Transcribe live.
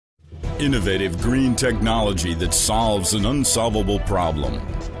innovative green technology that solves an unsolvable problem.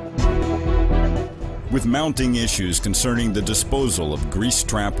 With mounting issues concerning the disposal of grease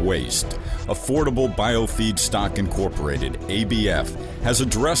trap waste, Affordable Bio Feedstock Incorporated, ABF, has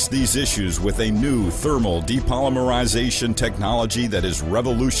addressed these issues with a new thermal depolymerization technology that is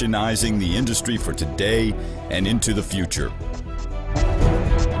revolutionizing the industry for today and into the future.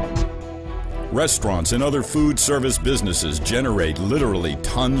 Restaurants and other food service businesses generate literally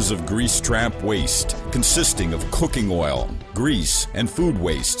tons of grease trap waste, consisting of cooking oil, grease, and food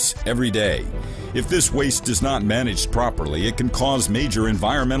wastes every day. If this waste is not managed properly, it can cause major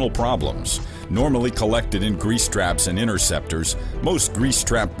environmental problems. Normally collected in grease traps and interceptors, most grease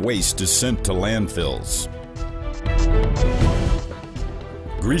trap waste is sent to landfills.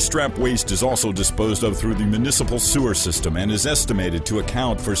 Grease trap waste is also disposed of through the municipal sewer system and is estimated to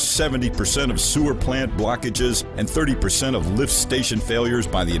account for 70% of sewer plant blockages and 30% of lift station failures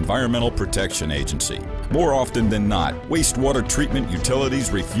by the Environmental Protection Agency. More often than not, wastewater treatment utilities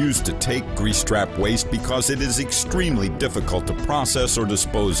refuse to take grease trap waste because it is extremely difficult to process or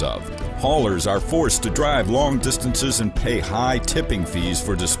dispose of. Haulers are forced to drive long distances and pay high tipping fees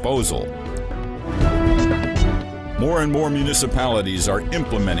for disposal. More and more municipalities are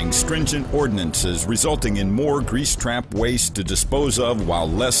implementing stringent ordinances resulting in more grease trap waste to dispose of, while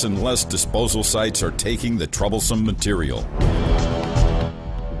less and less disposal sites are taking the troublesome material.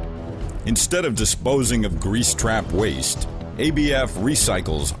 Instead of disposing of grease trap waste, ABF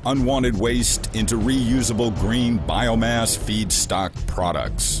recycles unwanted waste into reusable green biomass feedstock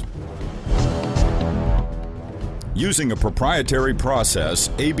products. Using a proprietary process,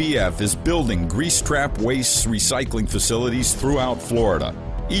 ABF is building grease trap waste recycling facilities throughout Florida.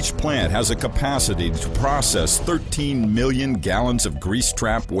 Each plant has a capacity to process 13 million gallons of grease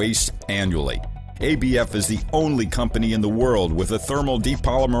trap waste annually. ABF is the only company in the world with a thermal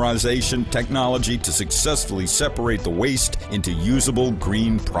depolymerization technology to successfully separate the waste into usable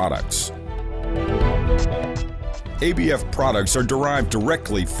green products. ABF products are derived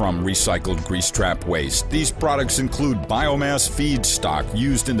directly from recycled grease trap waste. These products include biomass feedstock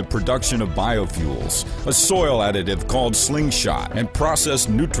used in the production of biofuels, a soil additive called Slingshot, and processed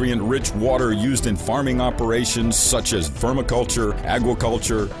nutrient-rich water used in farming operations such as vermiculture,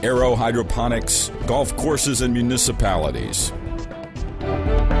 aquaculture, aero hydroponics, golf courses, and municipalities.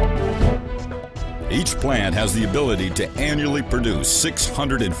 Each plant has the ability to annually produce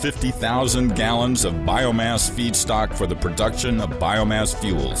 650,000 gallons of biomass feedstock for the production of biomass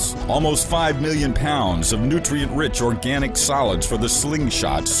fuels, almost 5 million pounds of nutrient-rich organic solids for the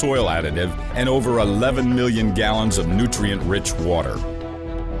Slingshot soil additive, and over 11 million gallons of nutrient-rich water.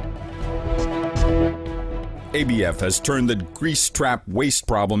 ABF has turned the grease trap waste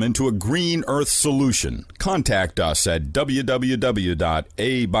problem into a green earth solution. Contact us at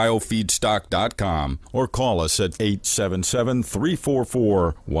www.abiofeedstock.com or call us at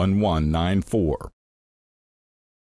 877-344-1194.